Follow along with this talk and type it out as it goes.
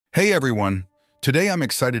Hey everyone! Today I'm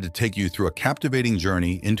excited to take you through a captivating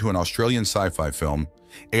journey into an Australian sci-fi film,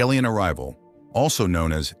 Alien Arrival, also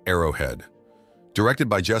known as Arrowhead. Directed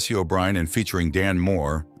by Jesse O'Brien and featuring Dan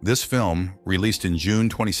Moore, this film, released in June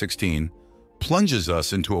 2016, plunges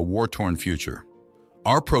us into a war-torn future.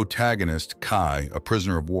 Our protagonist, Kai, a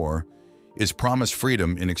prisoner of war, is promised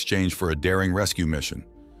freedom in exchange for a daring rescue mission,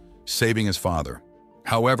 saving his father.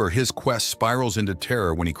 However, his quest spirals into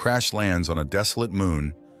terror when he crash lands on a desolate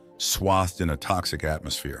moon swathed in a toxic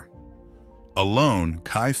atmosphere. Alone,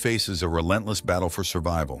 Kai faces a relentless battle for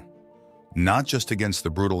survival, not just against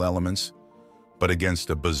the brutal elements, but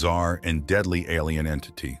against a bizarre and deadly alien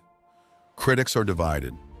entity. Critics are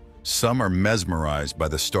divided. Some are mesmerized by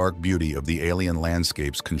the stark beauty of the alien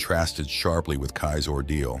landscapes contrasted sharply with Kai's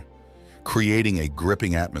ordeal, creating a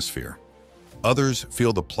gripping atmosphere. Others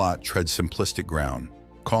feel the plot treads simplistic ground,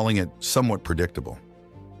 calling it somewhat predictable.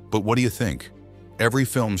 But what do you think? Every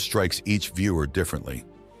film strikes each viewer differently,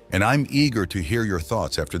 and I'm eager to hear your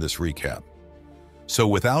thoughts after this recap. So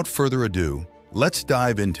without further ado, let's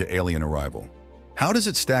dive into Alien Arrival. How does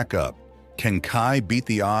it stack up? Can Kai beat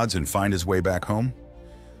the odds and find his way back home?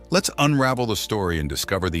 Let's unravel the story and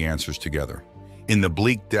discover the answers together. In the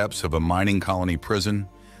bleak depths of a mining colony prison,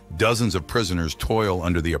 dozens of prisoners toil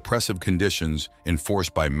under the oppressive conditions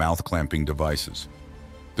enforced by mouth-clamping devices.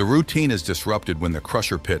 The routine is disrupted when the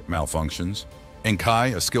crusher pit malfunctions, and Kai,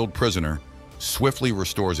 a skilled prisoner, swiftly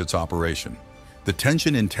restores its operation. The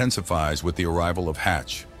tension intensifies with the arrival of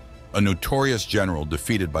Hatch, a notorious general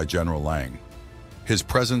defeated by General Lang. His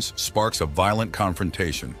presence sparks a violent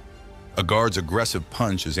confrontation. A guard's aggressive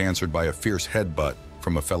punch is answered by a fierce headbutt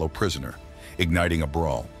from a fellow prisoner, igniting a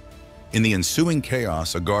brawl. In the ensuing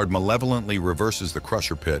chaos, a guard malevolently reverses the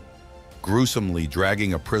crusher pit, gruesomely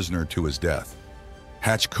dragging a prisoner to his death.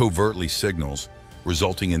 Hatch covertly signals,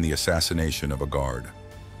 resulting in the assassination of a guard.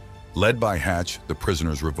 Led by Hatch, the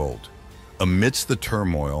prisoners revolt. Amidst the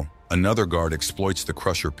turmoil, another guard exploits the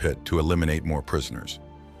crusher pit to eliminate more prisoners.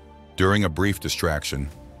 During a brief distraction,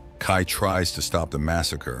 Kai tries to stop the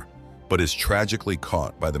massacre, but is tragically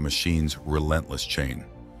caught by the machine's relentless chain.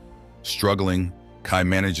 Struggling, Kai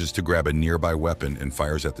manages to grab a nearby weapon and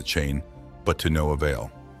fires at the chain, but to no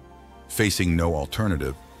avail. Facing no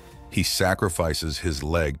alternative, he sacrifices his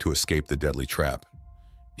leg to escape the deadly trap.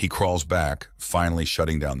 He crawls back, finally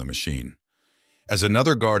shutting down the machine. As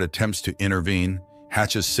another guard attempts to intervene,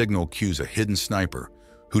 Hatch's signal cues a hidden sniper,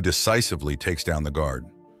 who decisively takes down the guard.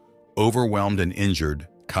 Overwhelmed and injured,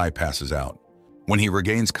 Kai passes out. When he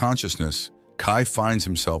regains consciousness, Kai finds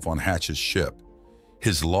himself on Hatch's ship,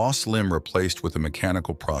 his lost limb replaced with a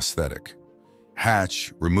mechanical prosthetic.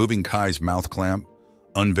 Hatch, removing Kai's mouth clamp,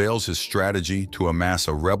 unveils his strategy to amass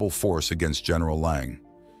a rebel force against General Lang.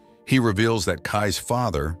 He reveals that Kai's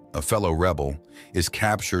father, a fellow rebel, is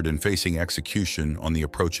captured and facing execution on the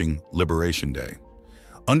approaching Liberation Day.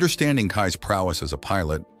 Understanding Kai's prowess as a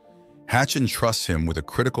pilot, Hatch entrusts him with a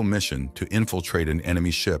critical mission to infiltrate an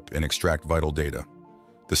enemy ship and extract vital data.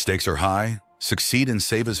 The stakes are high: succeed and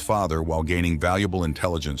save his father while gaining valuable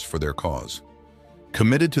intelligence for their cause.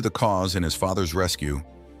 Committed to the cause and his father's rescue,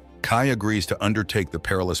 Kai agrees to undertake the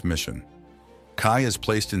perilous mission. Kai is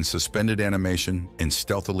placed in suspended animation and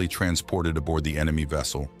stealthily transported aboard the enemy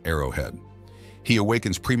vessel, Arrowhead. He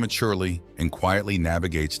awakens prematurely and quietly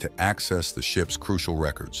navigates to access the ship's crucial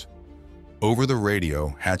records. Over the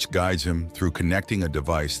radio, Hatch guides him through connecting a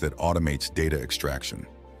device that automates data extraction.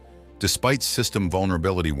 Despite system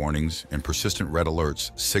vulnerability warnings and persistent red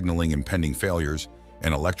alerts signaling impending failures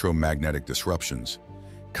and electromagnetic disruptions,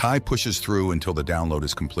 Kai pushes through until the download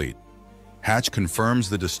is complete. Hatch confirms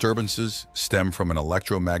the disturbances stem from an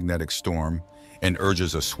electromagnetic storm and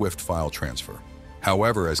urges a swift file transfer.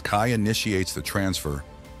 However, as Kai initiates the transfer,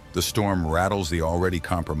 the storm rattles the already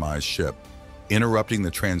compromised ship, interrupting the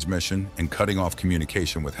transmission and cutting off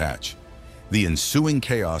communication with Hatch. The ensuing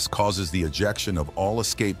chaos causes the ejection of all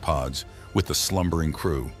escape pods with the slumbering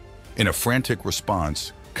crew. In a frantic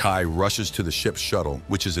response, Kai rushes to the ship's shuttle,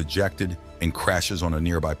 which is ejected and crashes on a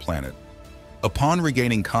nearby planet. Upon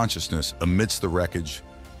regaining consciousness amidst the wreckage,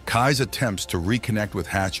 Kai's attempts to reconnect with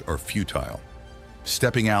Hatch are futile.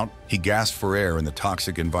 Stepping out, he gasps for air in the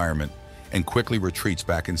toxic environment and quickly retreats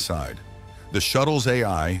back inside. The shuttle's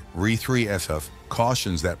AI, Re-3SF,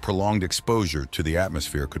 cautions that prolonged exposure to the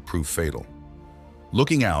atmosphere could prove fatal.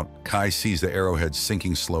 Looking out, Kai sees the Arrowhead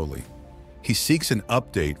sinking slowly. He seeks an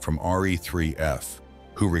update from Re-3F,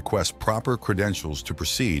 who requests proper credentials to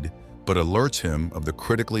proceed, but alerts him of the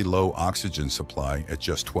critically low oxygen supply at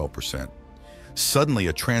just 12%. Suddenly,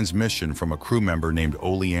 a transmission from a crew member named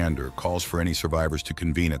Oleander calls for any survivors to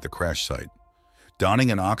convene at the crash site.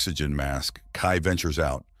 Donning an oxygen mask, Kai ventures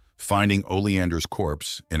out, finding Oleander's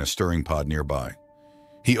corpse in a stirring pod nearby.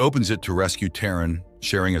 He opens it to rescue Terran,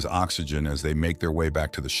 sharing his oxygen as they make their way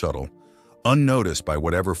back to the shuttle, unnoticed by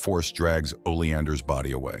whatever force drags Oleander's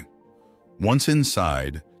body away. Once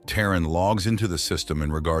inside, Terran logs into the system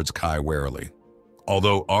and regards Kai warily.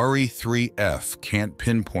 Although RE-3F can't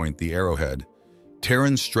pinpoint the Arrowhead,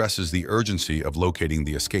 Terran stresses the urgency of locating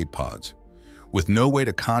the escape pods. With no way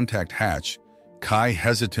to contact Hatch, Kai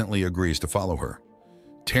hesitantly agrees to follow her.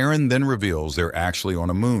 Terran then reveals they're actually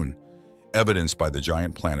on a moon, evidenced by the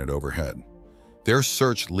giant planet overhead. Their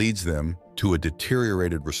search leads them to a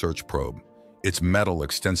deteriorated research probe, its metal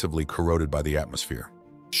extensively corroded by the atmosphere.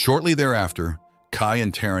 Shortly thereafter, Kai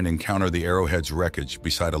and Terran encounter the Arrowhead's wreckage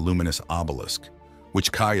beside a luminous obelisk,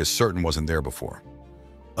 which Kai is certain wasn't there before.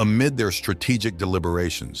 Amid their strategic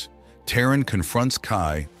deliberations, Terran confronts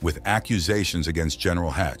Kai with accusations against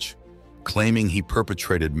General Hatch, claiming he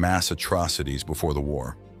perpetrated mass atrocities before the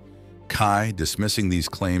war. Kai, dismissing these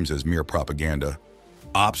claims as mere propaganda,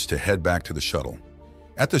 opts to head back to the shuttle.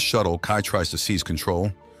 At the shuttle, Kai tries to seize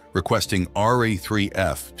control, requesting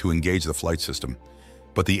RE-3F to engage the flight system,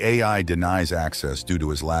 but the AI denies access due to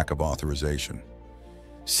his lack of authorization.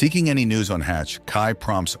 Seeking any news on Hatch, Kai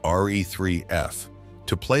prompts RE-3F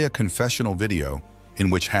to play a confessional video in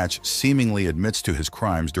which Hatch seemingly admits to his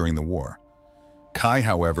crimes during the war. Kai,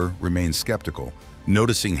 however, remains skeptical,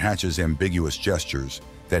 noticing Hatch's ambiguous gestures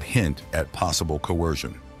that hint at possible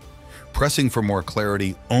coercion. Pressing for more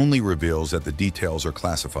clarity only reveals that the details are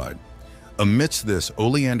classified. Amidst this,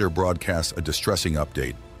 Oleander broadcasts a distressing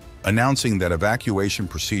update, announcing that evacuation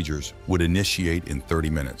procedures would initiate in 30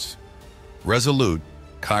 minutes. Resolute,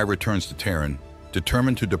 Kai returns to Terran,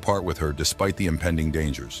 determined to depart with her despite the impending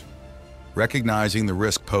dangers. Recognizing the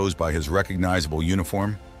risk posed by his recognizable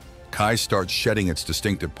uniform, Kai starts shedding its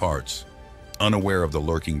distinctive parts, unaware of the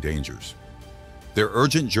lurking dangers. Their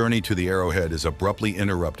urgent journey to the Arrowhead is abruptly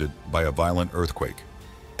interrupted by a violent earthquake,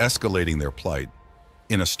 escalating their plight.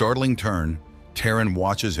 In a startling turn, Terran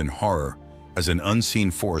watches in horror as an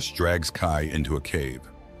unseen force drags Kai into a cave.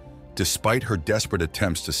 Despite her desperate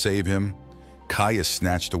attempts to save him, Kai is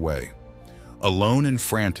snatched away. Alone and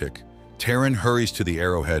frantic, Terran hurries to the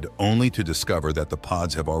Arrowhead only to discover that the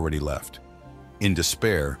pods have already left. In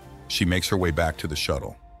despair, she makes her way back to the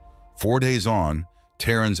shuttle. 4 days on,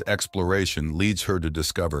 Terran's exploration leads her to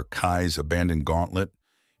discover Kai's abandoned gauntlet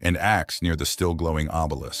and axe near the still-glowing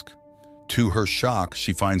obelisk. To her shock,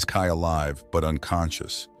 she finds Kai alive but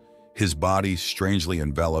unconscious, his body strangely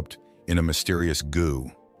enveloped in a mysterious goo,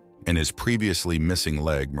 and his previously missing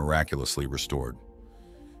leg miraculously restored.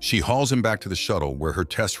 She hauls him back to the shuttle, where her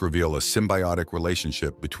tests reveal a symbiotic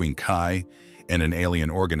relationship between Kai and an alien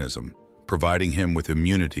organism, providing him with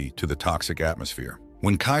immunity to the toxic atmosphere.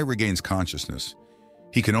 When Kai regains consciousness,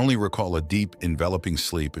 he can only recall a deep, enveloping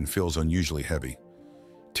sleep and feels unusually heavy.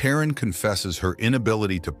 Terran confesses her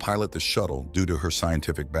inability to pilot the shuttle due to her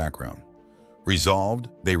scientific background. Resolved,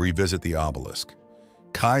 they revisit the obelisk.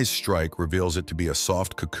 Kai's strike reveals it to be a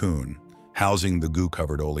soft cocoon housing the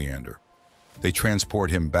goo-covered Oleander. They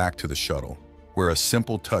transport him back to the shuttle, where a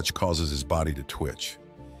simple touch causes his body to twitch.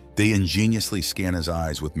 They ingeniously scan his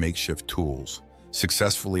eyes with makeshift tools,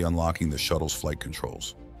 successfully unlocking the shuttle's flight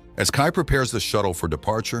controls. As Kai prepares the shuttle for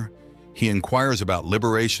departure, he inquires about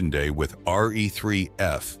Liberation Day with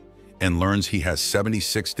RE-3F and learns he has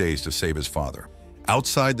 76 days to save his father.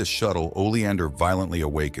 Outside the shuttle, Oleander violently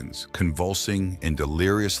awakens, convulsing and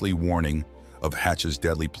deliriously warning of Hatch's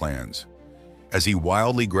deadly plans. As he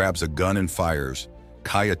wildly grabs a gun and fires,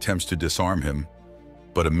 Kai attempts to disarm him,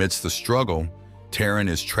 but amidst the struggle, Terran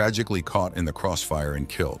is tragically caught in the crossfire and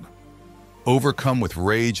killed. Overcome with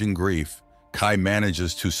rage and grief, Kai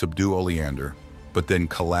manages to subdue Oleander, but then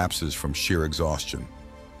collapses from sheer exhaustion.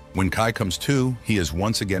 When Kai comes to, he is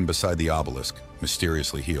once again beside the obelisk,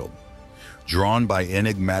 mysteriously healed. Drawn by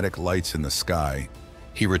enigmatic lights in the sky,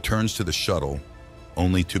 he returns to the shuttle,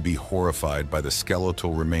 only to be horrified by the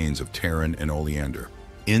skeletal remains of Terran and Oleander.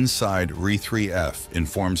 Inside, RE-3F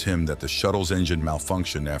informs him that the shuttle's engine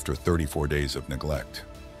malfunctioned after 34 days of neglect.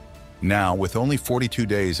 Now, with only 42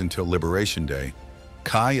 days until Liberation Day,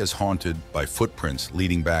 Kai is haunted by footprints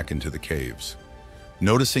leading back into the caves.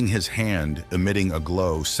 Noticing his hand emitting a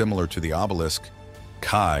glow similar to the obelisk,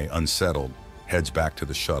 Kai, unsettled, heads back to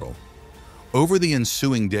the shuttle. Over the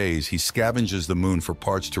ensuing days, he scavenges the moon for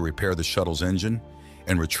parts to repair the shuttle's engine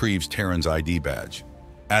and retrieves Terran's ID badge.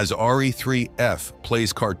 As RE-3F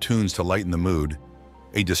plays cartoons to lighten the mood,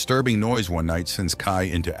 a disturbing noise one night sends Kai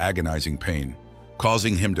into agonizing pain,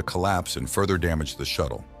 causing him to collapse and further damage the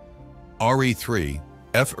shuttle.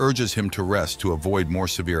 RE-3F urges him to rest to avoid more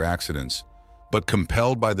severe accidents, but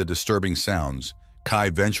compelled by the disturbing sounds, Kai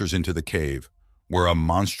ventures into the cave, where a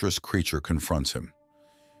monstrous creature confronts him.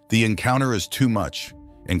 The encounter is too much,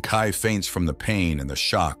 and Kai faints from the pain and the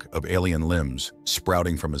shock of alien limbs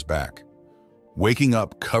sprouting from his back. Waking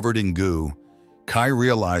up covered in goo, Kai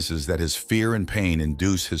realizes that his fear and pain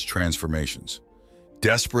induce his transformations.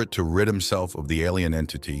 Desperate to rid himself of the alien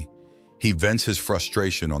entity, he vents his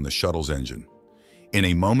frustration on the shuttle's engine. In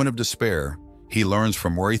a moment of despair, he learns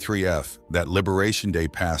from RE3F that Liberation Day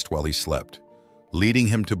passed while he slept, leading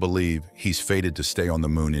him to believe he's fated to stay on the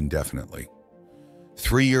moon indefinitely.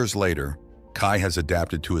 3 years later, Kai has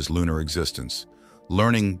adapted to his lunar existence,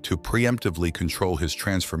 learning to preemptively control his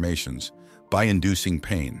transformations by inducing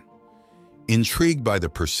pain. Intrigued by the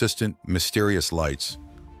persistent, mysterious lights,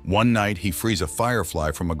 one night he frees a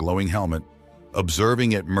firefly from a glowing helmet,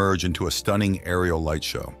 observing it merge into a stunning aerial light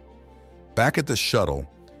show. Back at the shuttle,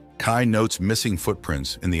 Kai notes missing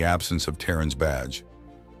footprints in the absence of Terran's badge.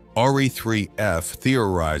 RE3F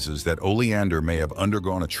theorizes that Oleander may have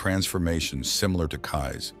undergone a transformation similar to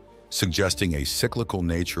Kai's, suggesting a cyclical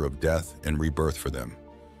nature of death and rebirth for them.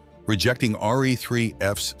 Rejecting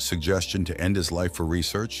RE3F's suggestion to end his life for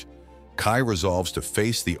research, Kai resolves to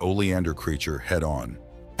face the Oleander creature head-on.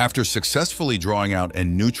 After successfully drawing out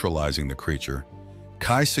and neutralizing the creature,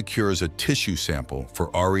 Kai secures a tissue sample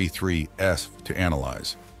for RE3F to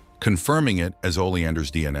analyze, confirming it as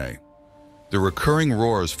Oleander's DNA. The recurring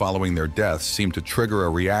roars following their deaths seem to trigger a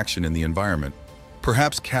reaction in the environment,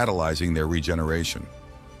 perhaps catalyzing their regeneration.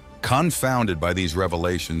 Confounded by these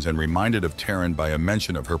revelations and reminded of Terran by a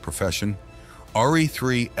mention of her profession,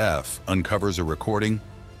 RE3F uncovers a recording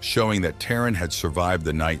showing that Terran had survived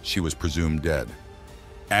the night she was presumed dead.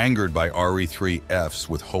 Angered by RE3F's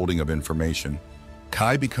withholding of information,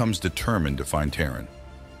 Kai becomes determined to find Terran.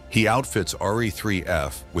 He outfits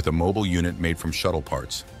RE3F with a mobile unit made from shuttle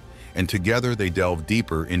parts, and together they delve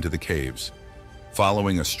deeper into the caves,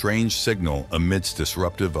 following a strange signal amidst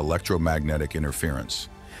disruptive electromagnetic interference,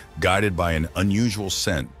 guided by an unusual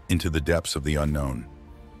scent into the depths of the unknown.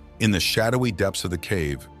 In the shadowy depths of the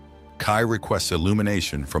cave, Kai requests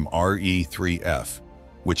illumination from RE3F,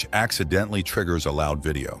 which accidentally triggers a loud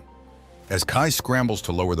video. As Kai scrambles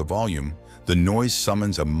to lower the volume, the noise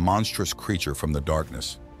summons a monstrous creature from the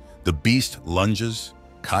darkness. The beast lunges,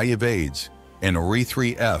 Kai evades, and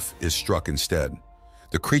RE3F is struck instead.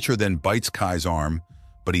 The creature then bites Kai's arm,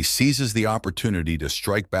 but he seizes the opportunity to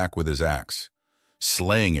strike back with his axe,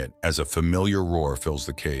 slaying it as a familiar roar fills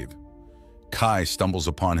the cave. Kai stumbles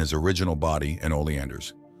upon his original body and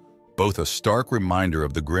Oleander's, both a stark reminder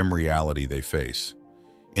of the grim reality they face.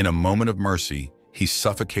 In a moment of mercy, he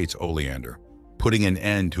suffocates Oleander, putting an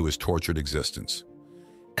end to his tortured existence.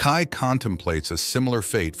 Kai contemplates a similar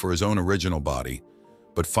fate for his own original body,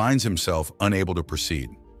 but finds himself unable to proceed.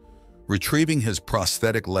 Retrieving his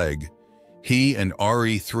prosthetic leg, he and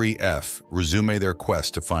RE3F resume their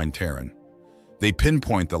quest to find Terran. They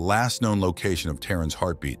pinpoint the last known location of Terran's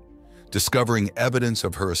heartbeat, discovering evidence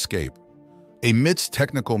of her escape. Amidst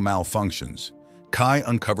technical malfunctions, Kai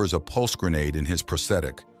uncovers a pulse grenade in his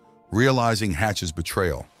prosthetic, realizing Hatch's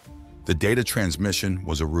betrayal. The data transmission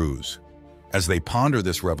was a ruse. As they ponder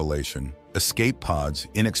this revelation, escape pods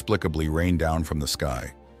inexplicably rain down from the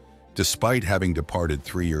sky, despite having departed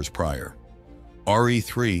 3 years prior.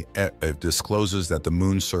 RE3 discloses that the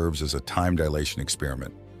moon serves as a time dilation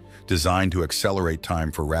experiment, designed to accelerate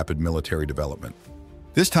time for rapid military development.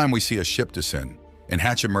 This time we see a ship descend, and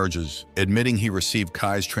Hatch emerges, admitting he received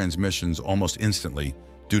Kai's transmissions almost instantly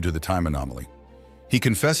due to the time anomaly. He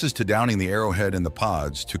confesses to downing the Arrowhead in the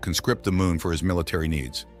pods to conscript the moon for his military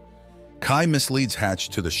needs. Kai misleads Hatch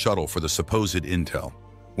to the shuttle for the supposed intel.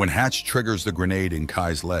 When Hatch triggers the grenade in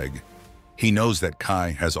Kai's leg, he knows that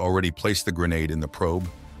Kai has already placed the grenade in the probe,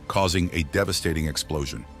 causing a devastating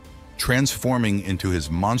explosion. Transforming into his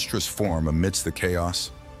monstrous form amidst the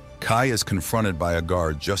chaos, Kai is confronted by a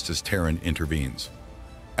guard just as Terran intervenes.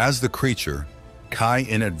 As the creature, Kai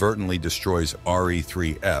inadvertently destroys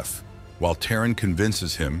RE3F, while Terran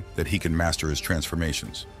convinces him that he can master his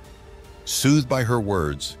transformations. Soothed by her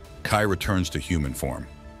words, Kai returns to human form.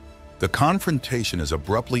 The confrontation is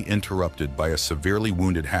abruptly interrupted by a severely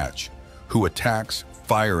wounded Hatch, who attacks,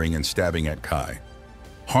 firing and stabbing at Kai.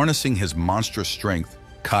 Harnessing his monstrous strength,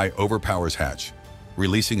 Kai overpowers Hatch,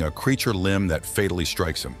 releasing a creature limb that fatally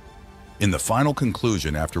strikes him. In the final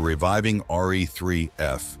conclusion, after reviving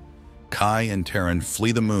RE3F, Kai and Terran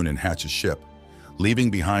flee the moon in Hatch's ship,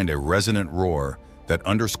 leaving behind a resonant roar that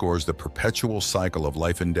underscores the perpetual cycle of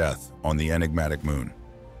life and death on the enigmatic moon.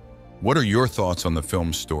 What are your thoughts on the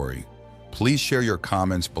film's story? Please share your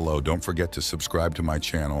comments below. Don't forget to subscribe to my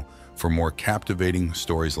channel for more captivating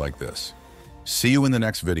stories like this. See you in the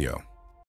next video.